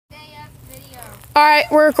All right,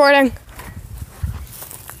 we're recording.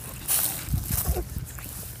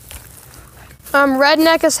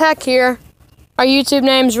 Redneck as Heck here. Our YouTube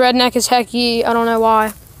name's Redneck as Heck Ye. I don't know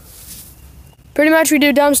why. Pretty much we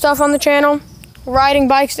do dumb stuff on the channel. Riding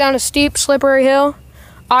bikes down a steep, slippery hill.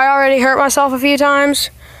 I already hurt myself a few times.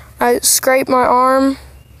 I scraped my arm.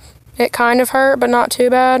 It kind of hurt, but not too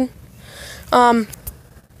bad.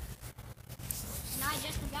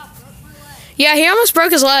 Yeah, he almost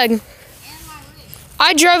broke his leg.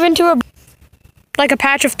 I drove into a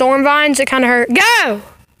patch of thorn vines. It kind of hurt. Go!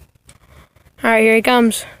 All right, here he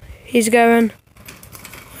comes. He's going.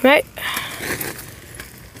 Right.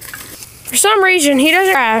 For some reason, he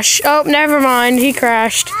doesn't crash. Oh, never mind. He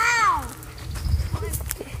crashed. Ow!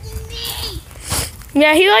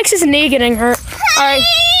 Yeah, he likes his knee getting hurt. All right,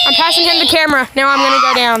 I'm passing him the camera. Now I'm going to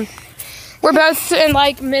go down. We're both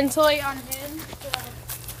mentally unhinged.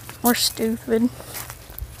 We're stupid.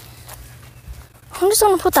 I'm just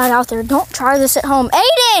gonna put that out there. Don't try this at home.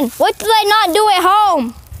 Aiden, what do they not do at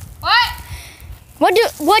home? What?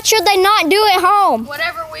 What should they not do at home?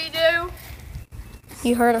 Whatever we do.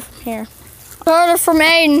 You heard it from here. Heard it from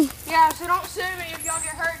Aiden. Yeah, so don't sue me if y'all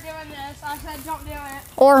get hurt doing this. I said don't do it.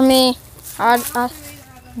 Or me.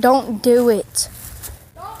 Don't do it.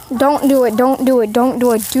 Don't do it. Don't do it. Don't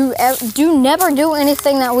do it. Do never do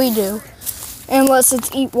anything that we do, unless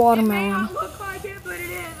it's eat watermelon. It may not look like it, but it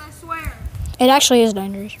is. I swear. It actually is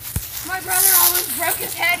dangerous. My brother almost broke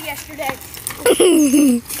his head yesterday.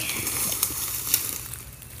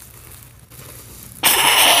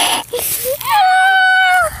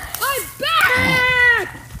 My back!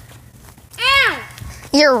 Ow!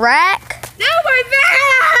 Your rack? No, my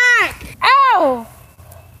back! Ow!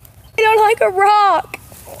 I don't like a rock.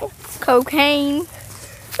 Cocaine.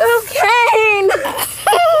 Cocaine!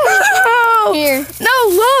 No! Here. No,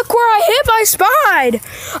 look where I hit my spine!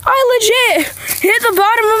 I legit hit the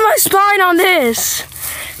bottom of my spine on this.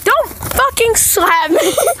 Don't fucking slap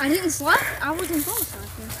me! I didn't slap. I wasn't going to slap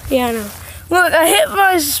you. Yeah, I know. Look, I hit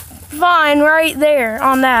my spine right there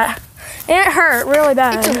on that. And it hurt really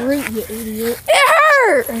bad. It's a root, you idiot. It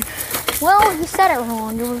hurt! Well, you said it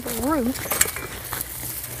wrong. It was a root.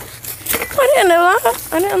 I didn't know that.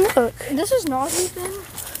 I didn't look. This is not even.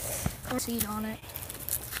 Seed on it.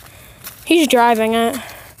 He's driving it.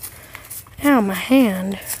 Ow, my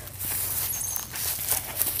hand.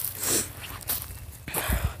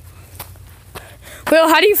 Will,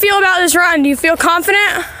 how do you feel about this run? Do you feel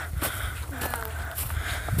confident?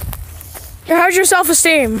 No. How's your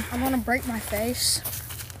self-esteem? I'm gonna break my face.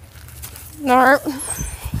 Alright.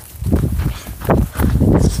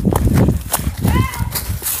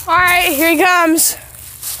 Alright, here he comes.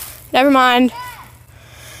 Never mind.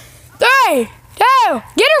 3, 2,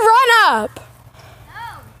 get a run up.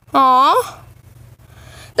 No. Aw.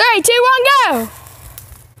 3, 2, 1, go.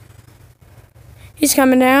 He's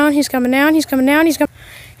coming down, he's coming down, he's coming down, he's coming.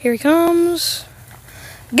 Here he comes.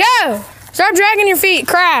 Go! Start dragging your feet,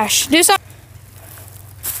 crash. Do something.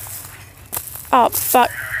 Oh, fuck.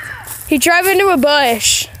 He drove into a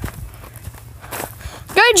bush.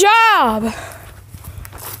 Good job.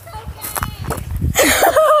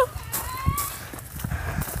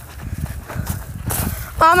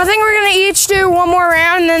 I think we're gonna each do one more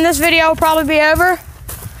round and then this video will probably be over.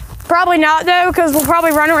 Probably not though, because we'll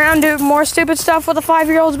probably run around and do more stupid stuff with a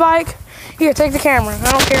 5-year-old's bike. Here, take the camera.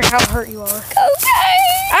 I don't care how hurt you are. Okay.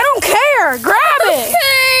 I don't care. Grab it.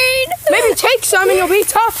 Maybe take some and you'll be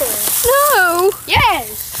tougher. No.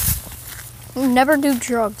 Yes. Never do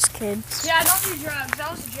drugs, kids. Yeah, don't do drugs.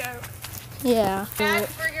 That was a joke. Yeah. Bad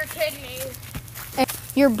for your kidneys.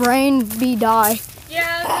 Your brain be die.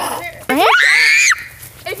 Yeah.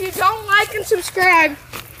 If you don't like and subscribe,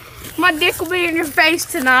 my dick will be in your face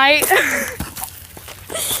tonight.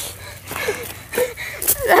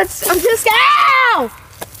 I'm just, ow!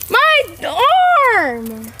 My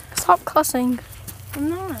arm! Stop cussing. I'm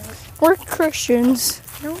not. We're Christians.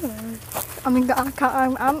 No. I mean,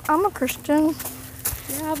 I'm a Christian.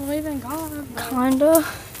 Yeah, I believe in God. Kinda.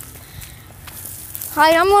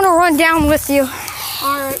 Hi, I'm gonna run down with you.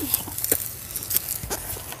 Alright.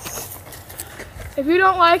 If you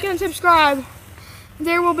don't like and subscribe,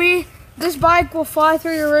 this bike will fly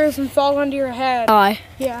through your roof and fall into your head. Bye.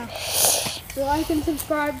 Yeah. So like and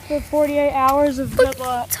subscribe for 48 hours of good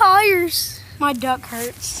luck. Tires. My duck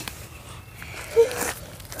hurts.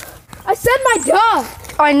 I said my duck.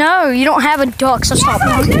 I know, you don't have a duck, so stop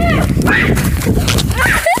running.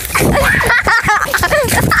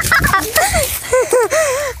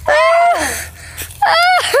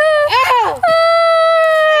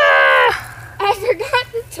 I forgot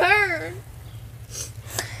to turn.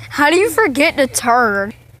 How do you forget to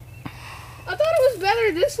turn? I thought it was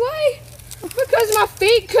better this way because my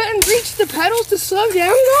feet couldn't reach the pedals to slow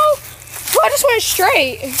down though. So I just went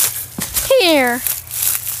straight. Here.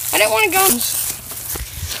 I didn't want to go.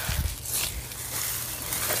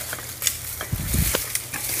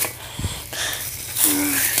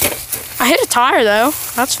 I hit a tire though.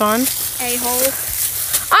 That's fun. A-hole.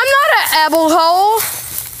 I'm not an apple hole.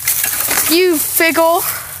 You fickle.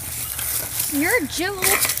 You're a jewel.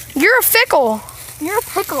 You're a fickle. You're a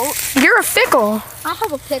pickle. You're a fickle. I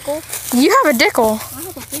have a pickle. You have a dickle. I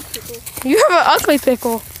have a big pickle. You have an ugly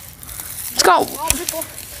pickle. It's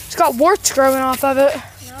got warts growing off of it.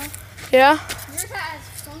 No. Yeah? Yours has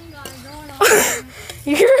fungi going on.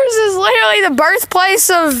 Yours is literally the birthplace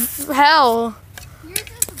of hell. Yours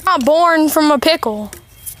is Not born from a pickle.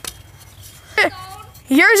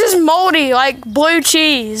 Yours is moldy like blue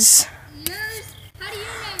cheese. yours. How do you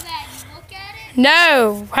know that? You look at it?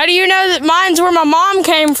 No. How do you know that mine's where my mom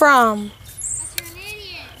came from? That's you're an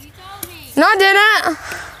idiot. You told me. No, I didn't.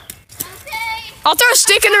 Okay. I'll throw a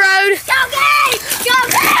stick in the road. Go get it! Go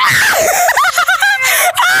get it!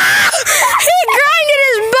 He grinded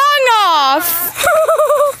his bung off.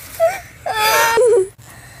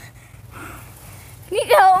 Need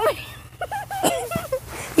to help me.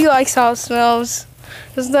 He likes how it smells.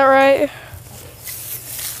 Isn't that right?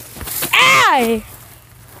 Ay!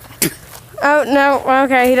 Oh, no.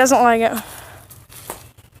 Okay, he doesn't like it.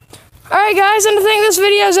 Alright, guys, and I think this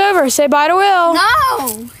video's over. Say bye to Will.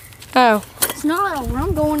 No! Oh. It's not over.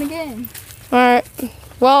 I'm going again. Alright.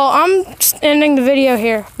 Well, I'm ending the video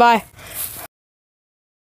here. Bye.